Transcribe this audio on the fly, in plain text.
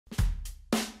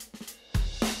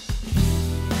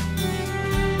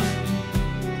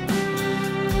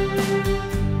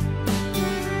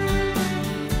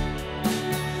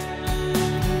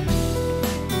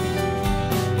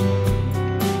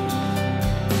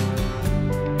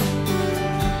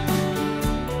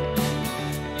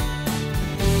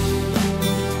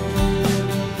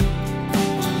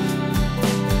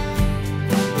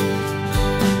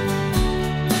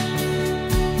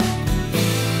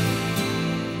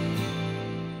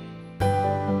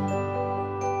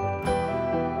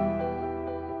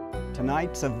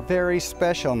Tonight's a very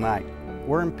special night.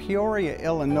 We're in Peoria,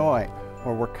 Illinois,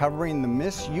 where we're covering the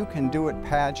Miss You Can Do It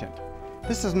pageant.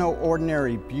 This is no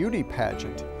ordinary beauty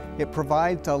pageant. It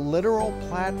provides a literal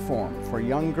platform for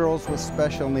young girls with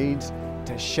special needs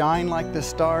to shine like the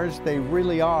stars they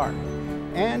really are.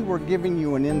 And we're giving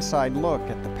you an inside look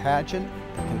at the pageant,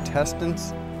 the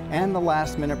contestants, and the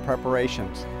last-minute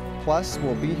preparations. Plus,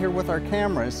 we'll be here with our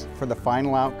cameras for the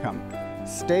final outcome.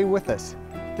 Stay with us.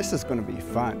 This is going to be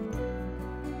fun.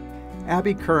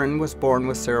 Abby Curran was born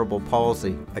with cerebral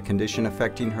palsy, a condition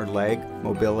affecting her leg,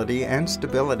 mobility, and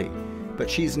stability. But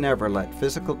she's never let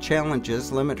physical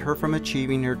challenges limit her from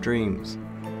achieving her dreams.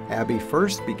 Abby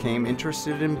first became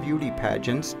interested in beauty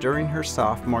pageants during her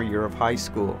sophomore year of high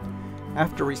school.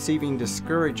 After receiving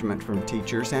discouragement from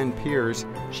teachers and peers,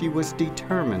 she was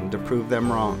determined to prove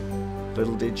them wrong.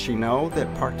 Little did she know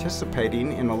that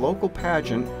participating in a local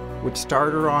pageant would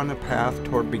start her on a path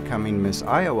toward becoming Miss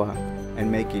Iowa and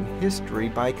making history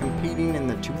by competing in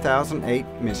the 2008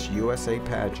 Miss USA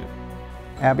pageant.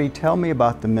 Abby, tell me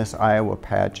about the Miss Iowa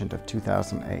pageant of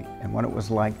 2008 and what it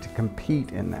was like to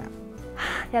compete in that.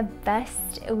 The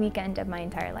best weekend of my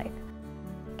entire life.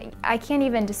 I can't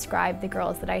even describe the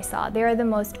girls that I saw. They are the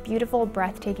most beautiful,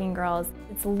 breathtaking girls.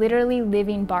 It's literally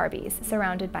living Barbies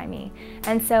surrounded by me.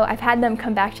 And so I've had them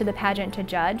come back to the pageant to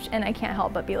judge, and I can't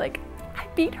help but be like, I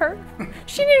beat her.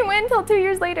 She didn't win until 2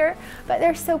 years later. But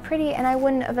they're so pretty, and I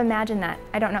wouldn't have imagined that.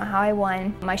 I don't know how I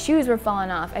won. My shoes were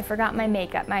falling off. I forgot my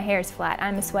makeup. My hair's flat.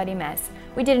 I'm a sweaty mess.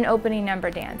 We did an opening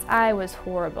number dance. I was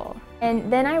horrible.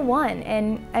 And then I won,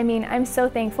 and I mean, I'm so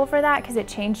thankful for that because it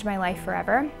changed my life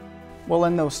forever. Well,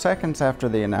 in those seconds after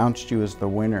they announced you as the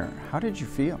winner, how did you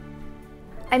feel?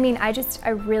 I mean, I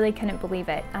really couldn't believe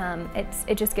it.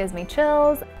 It just gives me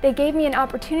chills. They gave me an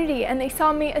opportunity and they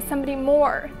saw me as somebody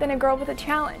more than a girl with a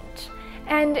challenge.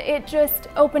 And it just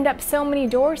opened up so many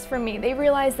doors for me. They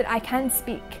realized that I can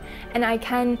speak and I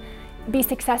can be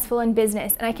successful in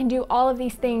business and I can do all of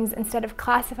these things instead of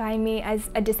classifying me as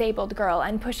a disabled girl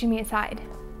and pushing me aside.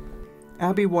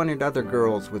 Abby wanted other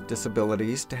girls with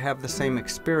disabilities to have the same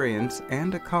experience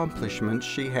and accomplishments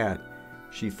she had.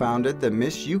 She founded the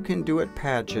Miss You Can Do It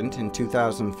pageant in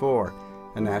 2004,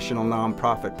 a national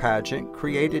nonprofit pageant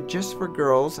created just for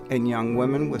girls and young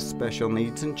women with special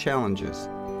needs and challenges.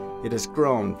 It has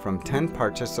grown from 10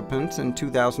 participants in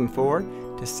 2004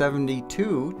 to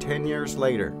 72 10 years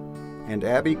later. And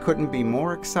Abby couldn't be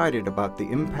more excited about the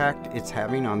impact it's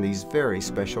having on these very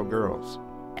special girls.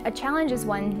 A challenge is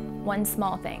one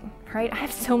small thing, right? I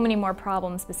have so many more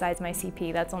problems besides my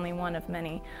CP. That's only one of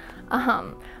many.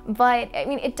 But I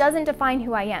mean, it doesn't define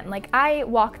who I am. Like, I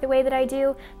walk the way that I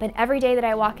do, but every day that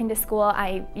I walk into school,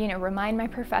 I remind my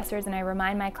professors and I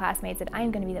remind my classmates that I am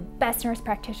going to be the best nurse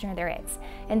practitioner there is.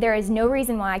 And there is no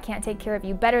reason why I can't take care of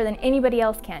you better than anybody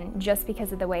else can just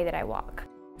because of the way that I walk.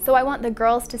 So I want the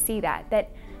girls to see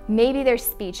that maybe their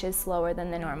speech is slower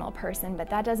than the normal person, but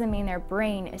that doesn't mean their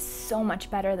brain is so much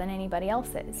better than anybody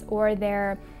else's, or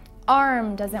their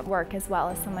arm doesn't work as well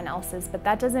as someone else's, but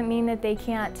that doesn't mean that they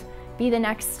can't be the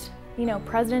next,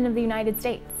 President of the United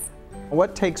States.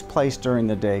 What takes place during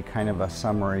the day, kind of a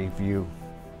summary view?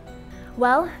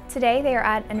 Well, today they are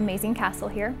at an amazing castle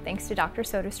here, thanks to Dr.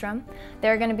 Soderstrom.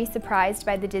 They're going to be surprised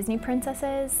by the Disney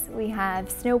princesses. We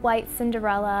have Snow White,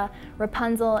 Cinderella,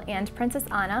 Rapunzel, and Princess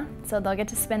Anna, so they'll get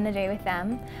to spend the day with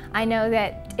them. I know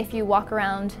that if you walk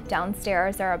around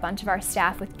downstairs, there are a bunch of our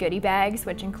staff with goodie bags,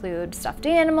 which include stuffed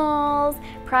animals,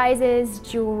 prizes,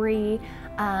 jewelry.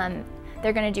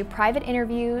 They're going to do private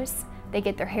interviews. They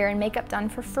get their hair and makeup done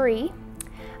for free.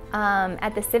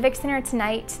 At the Civic Center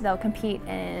tonight, they'll compete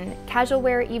in casual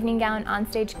wear, evening gown,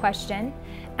 onstage question,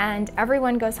 and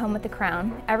everyone goes home with the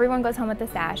crown, everyone goes home with the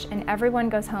sash, and everyone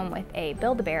goes home with a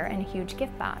Build-A-Bear and a huge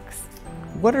gift box.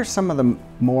 What are some of the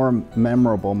more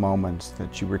memorable moments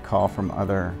that you recall from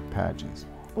other pageants?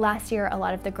 Last year, a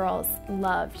lot of the girls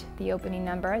loved the opening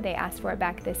number. They asked for it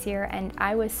back this year, and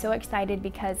I was so excited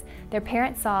because their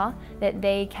parents saw that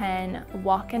they can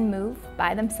walk and move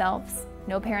by themselves.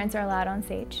 No parents are allowed on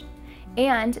stage.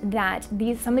 And that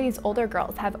some of these older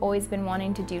girls have always been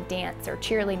wanting to do dance or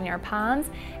cheerleading or poms,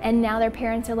 and now their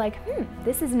parents are like,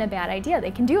 this isn't a bad idea, they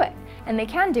can do it, and they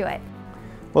can do it.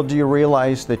 Well, do you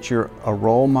realize that you're a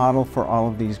role model for all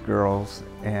of these girls,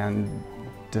 and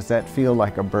does that feel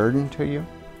like a burden to you?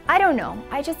 I don't know.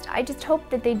 I just hope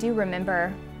that they do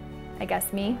remember, I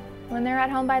guess, me when they're at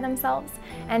home by themselves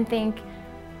and think,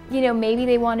 maybe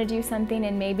they want to do something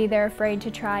and maybe they're afraid to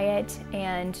try it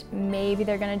and maybe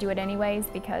they're going to do it anyways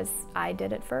because I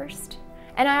did it first.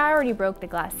 And I already broke the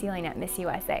glass ceiling at Miss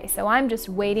USA, so I'm just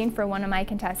waiting for one of my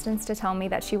contestants to tell me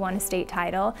that she won a state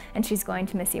title and she's going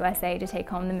to Miss USA to take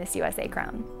home the Miss USA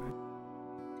crown.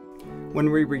 When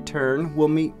we return, we'll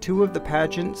meet two of the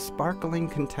pageant's sparkling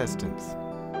contestants.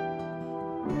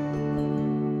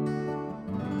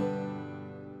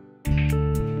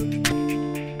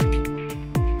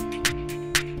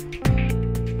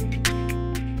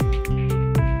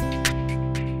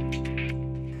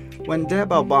 When Deb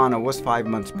Albana was 5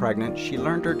 months pregnant, she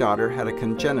learned her daughter had a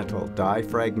congenital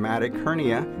diaphragmatic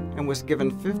hernia and was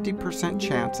given 50%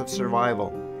 chance of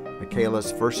survival.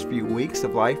 Michaela's first few weeks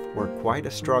of life were quite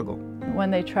a struggle.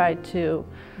 When they tried to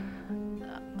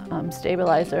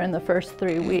stabilize her in the first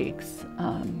 3 weeks,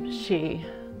 she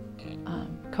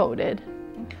coded,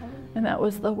 and that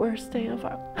was the worst day of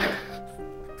our life.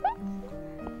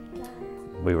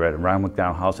 We were at Ron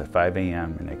McDowell House at 5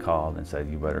 a.m. and they called and said,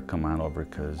 "You better come on over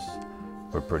because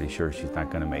we're pretty sure she's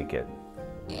not going to make it."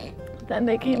 Then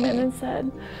they came in and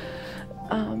said,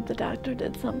 the doctor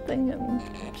did something and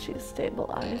she's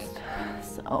stabilized.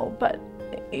 So, but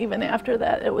even after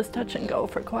that, it was touch and go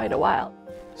for quite a while.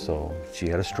 So she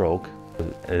had a stroke.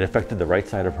 It affected the right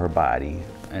side of her body,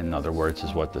 in other words,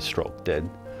 is what the stroke did.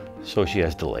 So she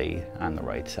has delay on the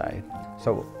right side.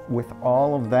 So with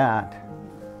all of that,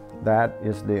 that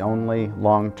is the only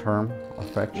long-term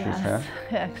effect she's had?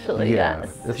 Actually, Yeah.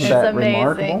 yes. Isn't that amazing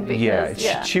remarkable?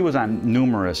 because, She was on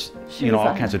numerous, She all was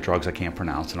on- kinds of drugs I can't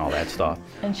pronounce and all that stuff.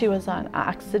 And she was on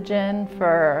oxygen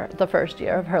for the first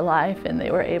year of her life, and they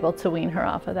were able to wean her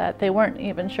off of that. They weren't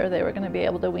even sure they were going to be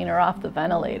able to wean her off the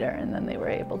ventilator, and then they were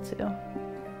able to.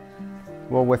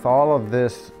 Well, with all of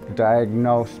this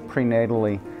diagnosed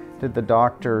prenatally, did the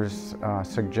doctors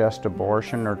suggest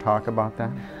abortion or talk about that?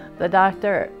 The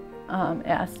doctor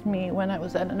asked me when I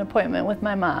was at an appointment with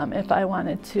my mom if I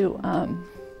wanted to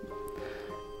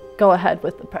go ahead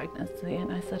with the pregnancy, and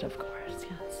I said, of course,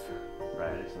 yes.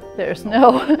 Right. There's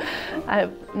no,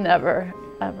 I've never,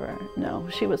 ever, no,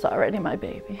 she was already my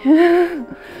baby.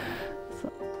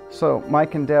 So,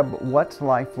 Mike and Deb, what's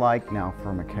life like now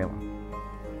for Michaela?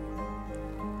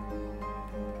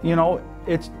 You know,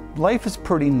 life is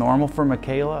pretty normal for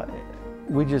Michaela.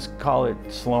 We just call it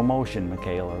slow motion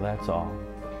Michaela, that's all.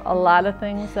 A lot of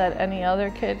things that any other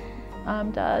kid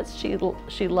does.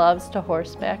 She loves to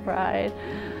horseback ride,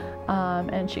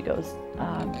 and she goes,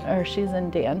 or she's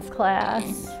in dance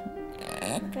class.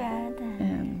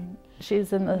 And she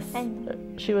was in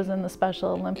the Special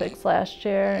Olympics last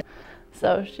year,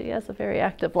 so she has a very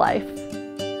active life.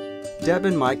 Deb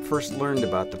and Mike first learned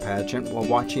about the pageant while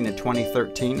watching a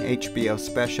 2013 HBO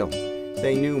special.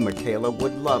 They knew Michaela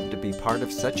would love to be part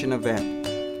of such an event.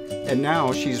 And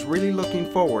now she's really looking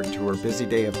forward to her busy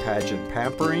day of pageant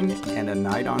pampering and a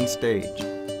night on stage.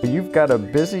 You've got a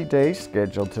busy day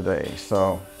scheduled today,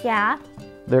 so... Yeah.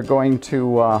 They're going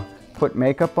to put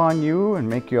makeup on you and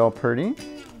make you all pretty?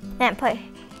 And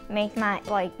make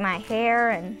my hair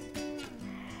and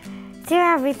do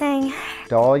everything.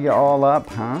 Doll you all up,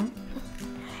 huh?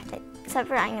 Except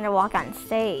for I'm gonna walk on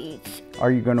stage.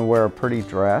 Are you gonna wear a pretty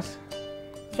dress?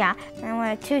 Yeah, I'm gonna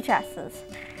wear 2 dresses.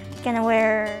 I'm gonna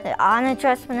wear the honor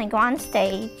dress when I go on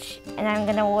stage, and I'm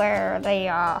gonna wear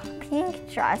the pink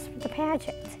dress for the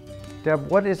pageant. Deb,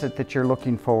 what is it that you're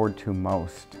looking forward to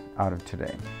most out of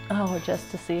today? Oh, just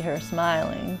to see her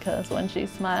smiling, because when she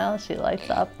smiles, she lights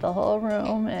up the whole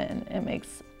room, and it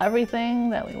makes everything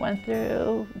that we went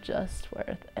through just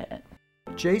worth it.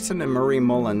 Jason and Marie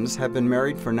Mullins have been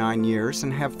married for 9 years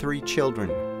and have 3 children,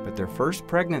 but their first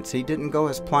pregnancy didn't go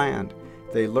as planned.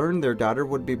 They learned their daughter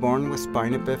would be born with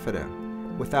spina bifida.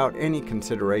 Without any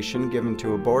consideration given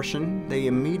to abortion, they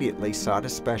immediately sought a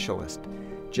specialist.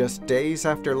 Just days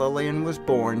after Lillian was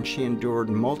born, she endured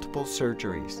multiple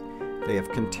surgeries. They have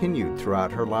continued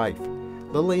throughout her life.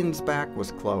 Lillian's back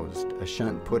was closed, a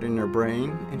shunt put in her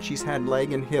brain, and she's had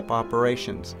leg and hip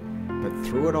operations. But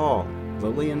through it all,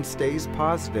 Lillian stays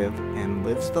positive and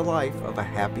lives the life of a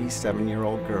happy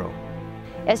 7-year-old girl.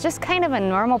 It's just kind of a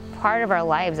normal part of our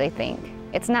lives, I think.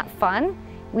 It's not fun,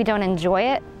 we don't enjoy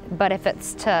it, but if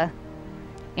it's to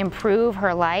improve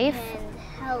her life.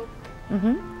 And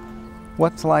help.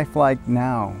 What's life like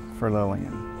now for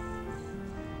Lillian?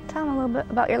 Tell them a little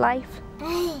bit about your life.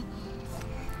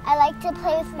 I like to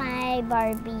play with my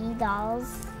Barbie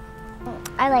dolls.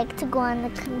 I like to go on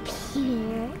the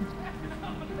computer.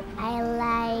 I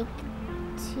like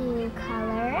to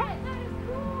color.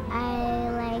 I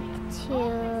like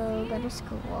to go to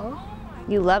school.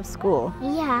 You love school.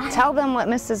 Yeah. Tell them what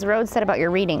Mrs. Rhodes said about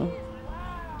your reading.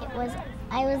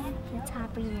 I was the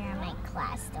top reader in my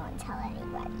class, don't tell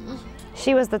anybody.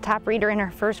 She was the top reader in her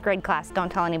first grade class.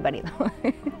 Don't tell anybody though.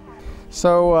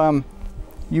 So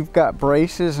you've got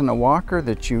braces and a walker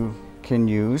that you can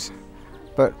use,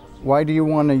 but why do you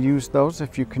want to use those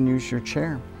if you can use your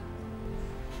chair?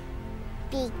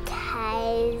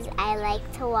 Because I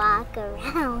like to walk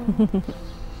around.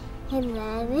 And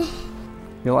then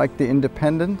You like the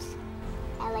independence?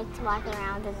 I like to walk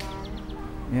around and then.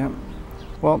 Yep.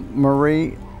 Well,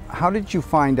 Marie, how did you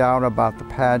find out about the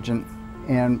pageant,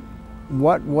 and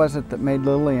what was it that made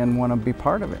Lillian want to be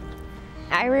part of it?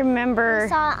 I remember I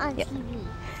saw it on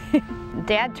TV.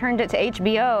 Dad turned it to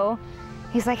HBO.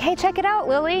 He's like, hey, check it out,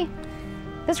 Lily.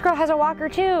 This girl has a walker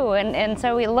too. And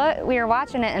so we were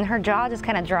watching it and her jaw just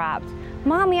kind of dropped.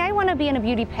 Mommy, I want to be in a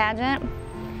beauty pageant.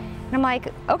 And I'm like,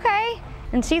 okay.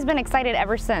 And she's been excited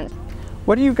ever since.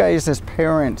 What do you guys as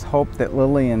parents hope that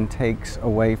Lillian takes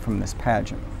away from this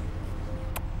pageant?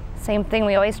 Same thing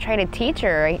we always try to teach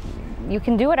her. You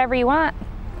can do whatever you want.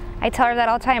 I tell her that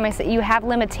all the time. I say, you have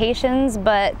limitations,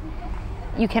 but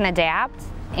you can adapt,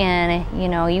 and you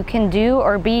know, you can do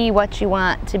or be what you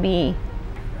want to be.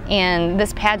 And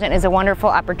this pageant is a wonderful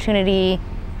opportunity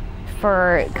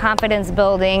for confidence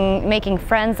building, making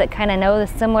friends that kind of know the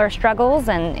similar struggles,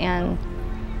 and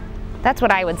that's what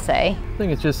I would say. I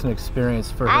think it's just an experience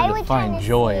for I her would to find kinda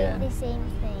joy say in. the same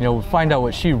thing. You know, find out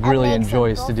what she really mix of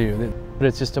enjoys both. to do. But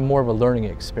it's just more of a learning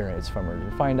experience from her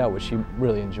to find out what she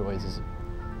really enjoys as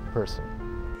a person.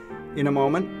 In a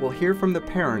moment, we'll hear from the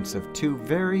parents of two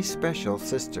very special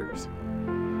sisters.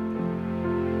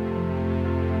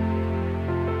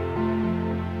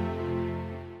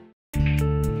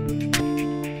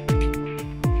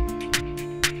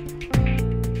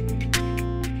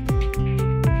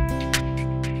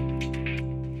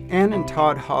 Ann and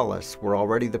Todd Hollis were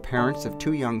already the parents of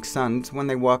two young sons when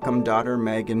they welcomed daughter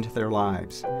Meg into their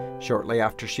lives. Shortly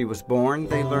after she was born,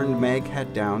 they learned Meg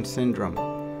had Down syndrome.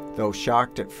 Though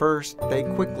shocked at first, they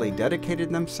quickly dedicated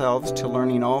themselves to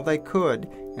learning all they could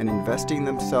and investing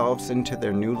themselves into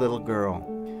their new little girl.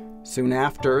 Soon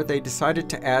after, they decided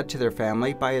to add to their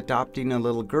family by adopting a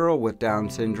little girl with Down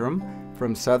syndrome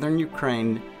from southern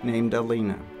Ukraine named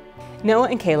Alina. Noah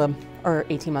and Caleb are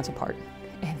 18 months apart,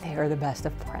 and they are the best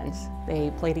of friends.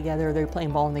 They play together, they're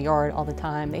playing ball in the yard all the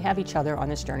time. They have each other on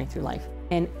this journey through life.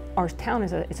 And our town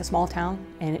is a small town,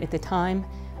 and at the time,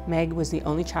 Meg was the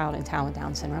only child in town with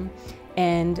Down syndrome.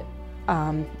 And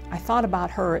I thought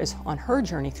about her as on her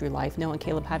journey through life. Noah and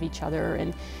Caleb have each other,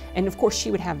 and of course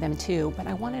she would have them too, but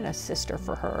I wanted a sister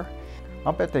for her.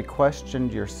 I'll bet they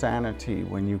questioned your sanity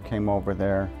when you came over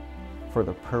there for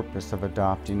the purpose of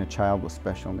adopting a child with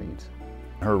special needs.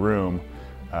 Her room,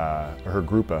 her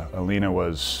group, Alina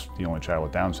was the only child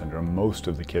with Down syndrome. Most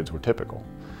of the kids were typical.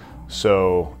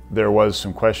 So there was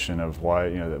some question of why,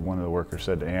 you know, that one of the workers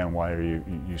said to Ann, why are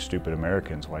you stupid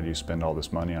Americans, why do you spend all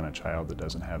this money on a child that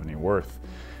doesn't have any worth?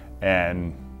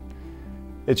 And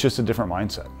it's just a different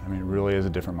mindset. I mean, it really is a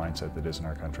different mindset that is in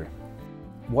our country.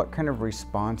 What kind of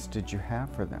response did you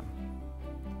have for them?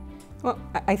 Well,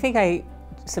 I think I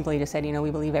simply just said, you know,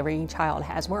 we believe every child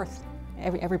has worth.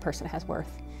 Every person has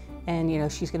worth. And, you know,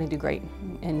 she's going to do great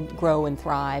and grow and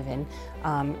thrive.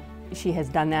 And she has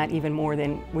done that even more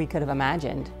than we could have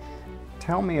imagined.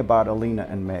 Tell me about Alina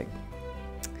and Meg.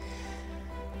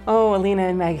 Oh, Alina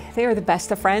and Meg, they are the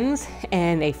best of friends,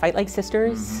 and they fight like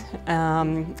sisters.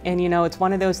 And you know, it's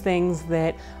one of those things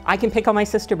that I can pick on my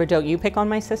sister, but don't you pick on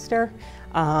my sister.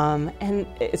 And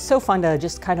it's so fun to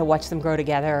just kind of watch them grow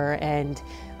together and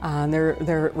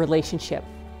their relationship.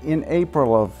 In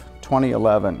April of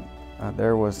 2011,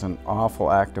 there was an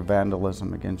awful act of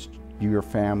vandalism against your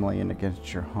family and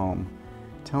against your home.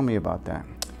 Tell me about that.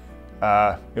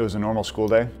 It was a normal school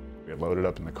day. We had loaded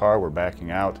up in the car, we're backing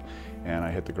out, and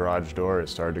I hit the garage door. It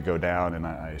started to go down, and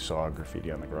I saw graffiti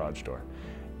on the garage door.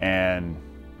 And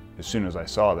as soon as I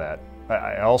saw that,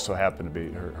 I also happened to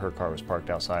be, her car was parked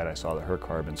outside. I saw that her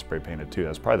car had been spray painted too. That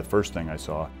was probably the first thing I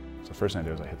saw. So the first thing I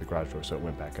did was I hit the garage door so it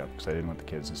went back up because I didn't want the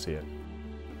kids to see it.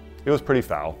 It was pretty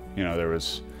foul. You know, there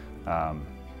was,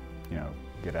 you know,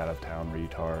 get out of town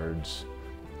retards.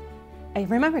 I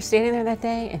remember standing there that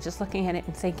day and just looking at it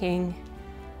and thinking,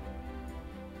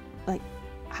 like,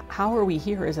 how are we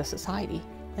here as a society?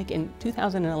 Like in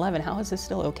 2011, how is this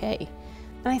still okay?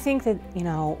 And I think that, you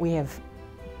know, we have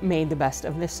made the best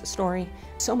of this story.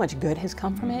 So much good has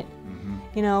come from it.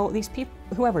 You know, these people,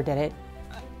 whoever did it,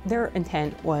 their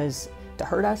intent was to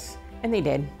hurt us, and they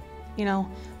did, you know,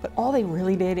 but all they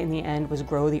really did in the end was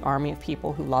grow the army of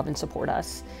people who love and support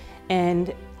us.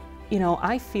 And, you know,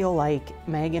 I feel like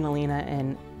Meg and Alina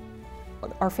and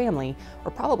our family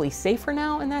are probably safer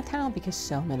now in that town because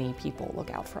so many people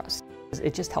look out for us.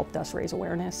 It just helped us raise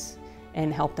awareness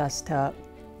and helped us to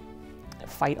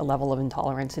fight a level of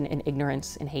intolerance and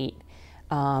ignorance and hate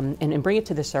and bring it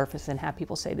to the surface and have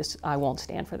people say, "This, I won't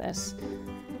stand for this."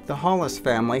 The Hollis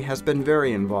family has been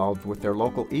very involved with their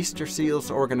local Easter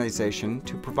Seals organization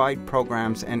to provide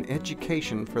programs and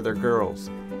education for their girls,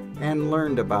 and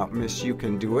learned about Miss You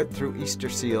Can Do It through Easter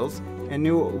Seals, and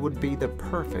knew it would be the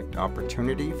perfect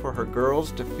opportunity for her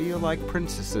girls to feel like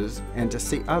princesses and to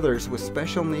see others with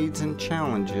special needs and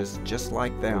challenges just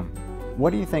like them.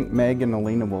 What do you think Meg and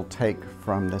Alina will take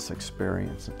from this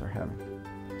experience that they're having?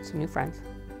 Some new friends.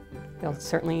 They'll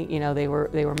certainly, they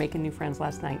were making new friends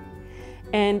last night.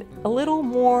 And a little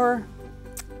more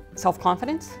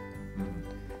self-confidence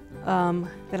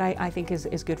that I think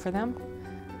is good for them.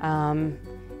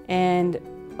 And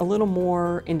a little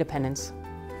more independence.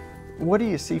 What do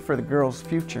you see for the girls'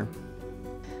 future?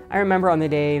 I remember on the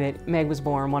day that Meg was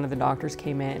born, one of the doctors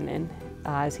came in, and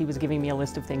as he was giving me a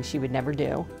list of things she would never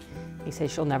do, he said,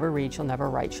 "She'll never read, she'll never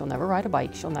write, she'll never ride a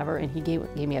bike, she'll never," and he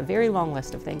gave me a very long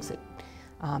list of things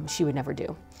that she would never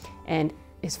do. And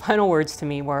his final words to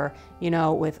me were,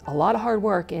 with a lot of hard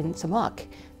work and some luck,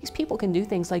 these people can do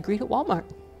things like greet at Walmart.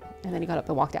 And then he got up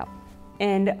and walked out.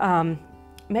 And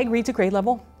Meg reads at grade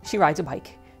level, she rides a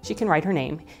bike, she can write her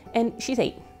name, and she's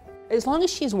 8. As long as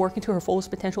she's working to her fullest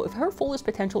potential, if her fullest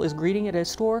potential is greeting at a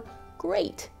store,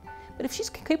 great. But if she's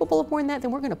capable of more than that,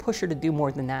 then we're gonna push her to do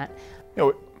more than that.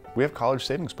 We have college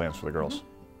savings plans for the girls.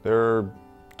 There are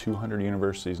 200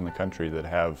 universities in the country that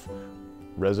have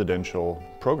residential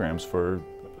programs for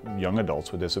young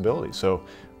adults with disabilities. So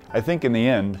I think in the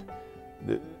end,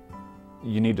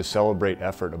 you need to celebrate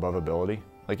effort above ability.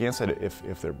 Like Ann said,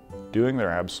 if they're doing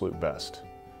their absolute best,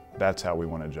 that's how we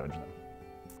want to judge them.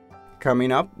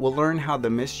 Coming up, we'll learn how the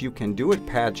Miss You Can Do It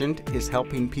pageant is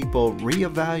helping people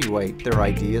reevaluate their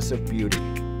ideas of beauty.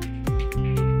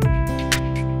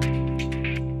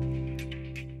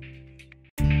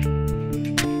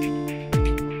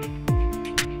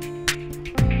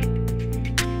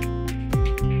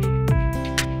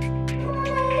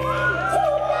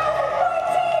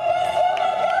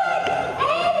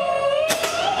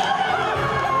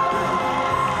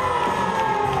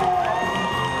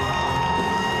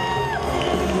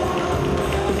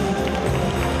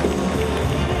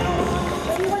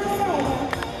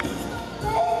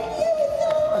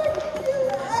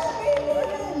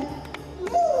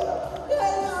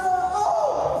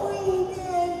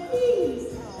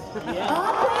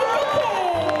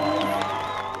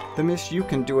 The Miss You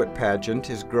Can Do It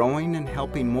pageant is growing and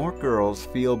helping more girls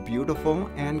feel beautiful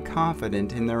and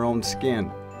confident in their own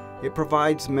skin. It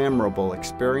provides memorable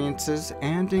experiences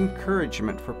and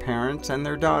encouragement for parents and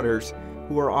their daughters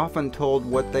who are often told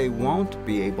what they won't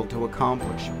be able to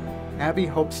accomplish. Abby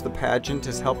hopes the pageant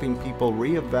is helping people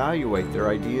reevaluate their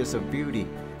ideas of beauty,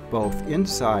 both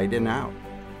inside and out.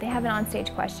 They have an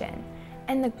onstage question,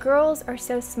 and the girls are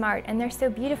so smart and they're so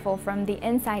beautiful from the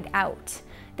inside out.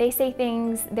 They say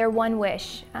things, their one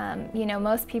wish.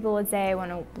 Most people would say, I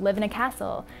want to live in a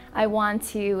castle. I want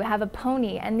to have a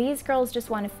pony. And these girls just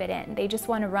want to fit in. They just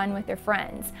want to run with their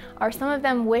friends. Or some of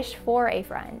them wish for a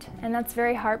friend. And that's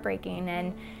very heartbreaking.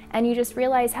 And you just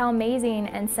realize how amazing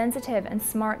and sensitive and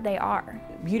smart they are.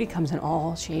 Beauty comes in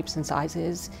all shapes and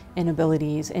sizes and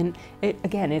abilities. And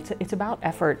it's about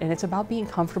effort, and it's about being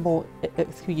comfortable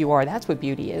with who you are. That's what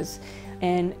beauty is.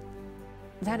 And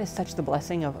that is such the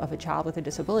blessing of a child with a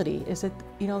disability, is that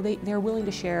they're willing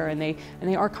to share, and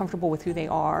they are comfortable with who they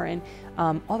are, and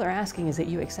all they're asking is that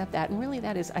you accept that. And really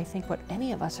that is, I think, what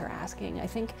any of us are asking. I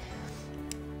think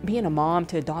being a mom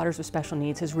to daughters with special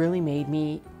needs has really made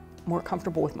me more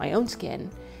comfortable with my own skin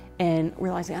and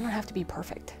realizing I don't have to be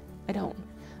perfect. I don't.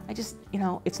 I just,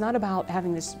 it's not about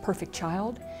having this perfect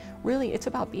child. Really, it's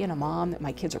about being a mom that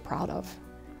my kids are proud of.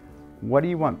 What do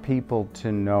you want people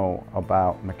to know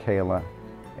about Michaela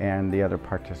and the other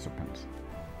participants?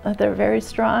 They're very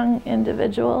strong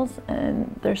individuals,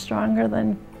 and they're stronger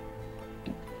than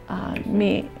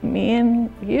me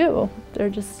and you. They're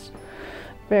just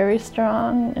very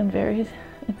strong and very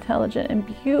intelligent and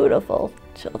beautiful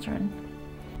children.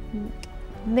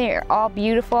 They're all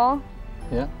beautiful,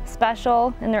 Yeah.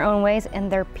 special in their own ways,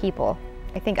 and they're people.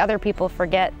 I think other people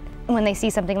forget when they see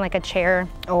something like a chair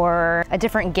or a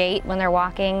different gait when they're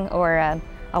walking, or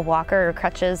a walker or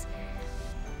crutches.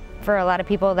 For a lot of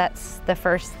people, that's the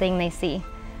first thing they see.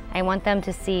 I want them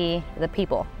to see the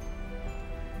people.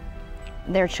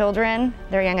 Their children,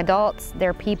 their young adults,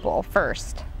 their people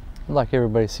first. I'd like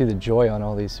everybody to see the joy on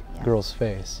all these girls'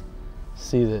 face.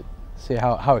 See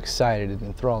how excited and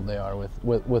enthralled they are with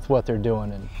what they're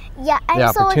doing, and the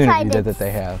opportunity that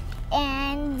they have.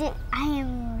 And I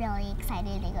am really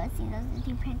excited to go see those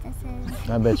Disney princesses.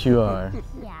 I bet you are.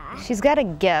 Yeah. She's got a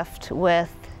gift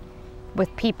with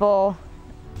people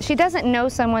she doesn't know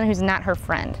someone who's not her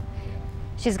friend.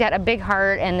 She's got a big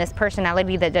heart and this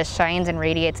personality that just shines and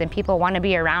radiates, and people want to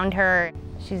be around her.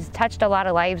 She's touched a lot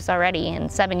of lives already in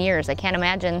 7 years. I can't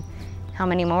imagine how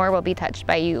many more will be touched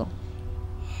by you.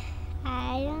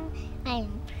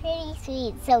 I'm pretty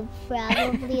sweet, so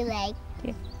probably like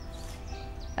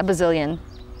a bazillion.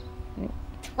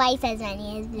 Twice as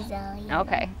many as bazillion.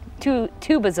 Okay,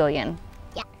 two bazillion.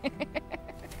 Yeah.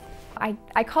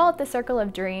 I call it the circle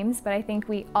of dreams, but I think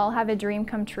we all have a dream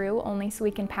come true only so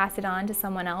we can pass it on to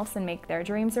someone else and make their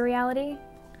dreams a reality.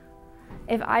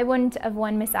 If I wouldn't have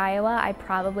won Miss Iowa, I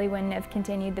probably wouldn't have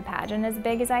continued the pageant as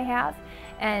big as I have.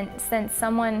 And since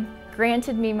someone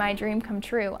granted me my dream come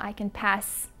true, I can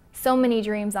pass so many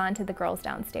dreams on to the girls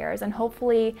downstairs, and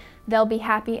hopefully they'll be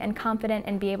happy and confident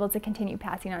and be able to continue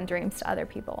passing on dreams to other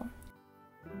people.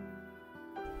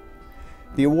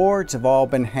 The awards have all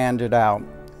been handed out,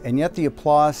 and yet the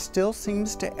applause still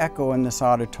seems to echo in this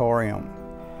auditorium.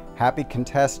 Happy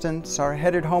contestants are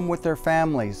headed home with their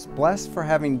families, blessed for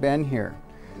having been here.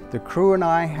 The crew and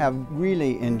I have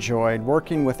really enjoyed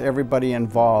working with everybody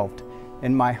involved,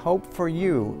 and my hope for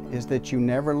you is that you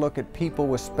never look at people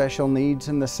with special needs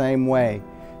in the same way,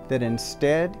 that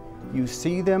instead you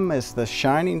see them as the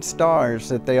shining stars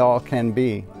that they all can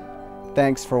be.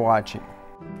 Thanks for watching.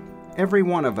 Every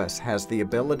one of us has the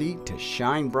ability to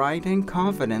shine bright and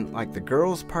confident like the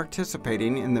girls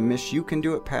participating in the Miss You Can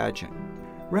Do It pageant.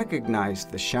 Recognize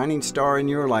the shining star in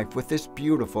your life with this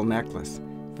beautiful necklace.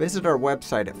 Visit our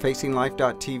website at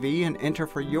facinglife.tv and enter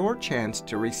for your chance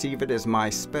to receive it as my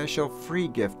special free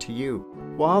gift to you.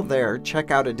 While there, check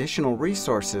out additional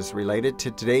resources related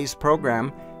to today's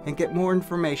program and get more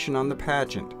information on the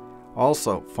pageant.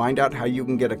 Also, find out how you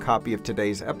can get a copy of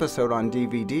today's episode on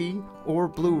DVD or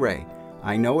Blu-ray.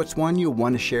 I know it's one you'll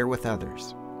want to share with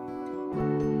others.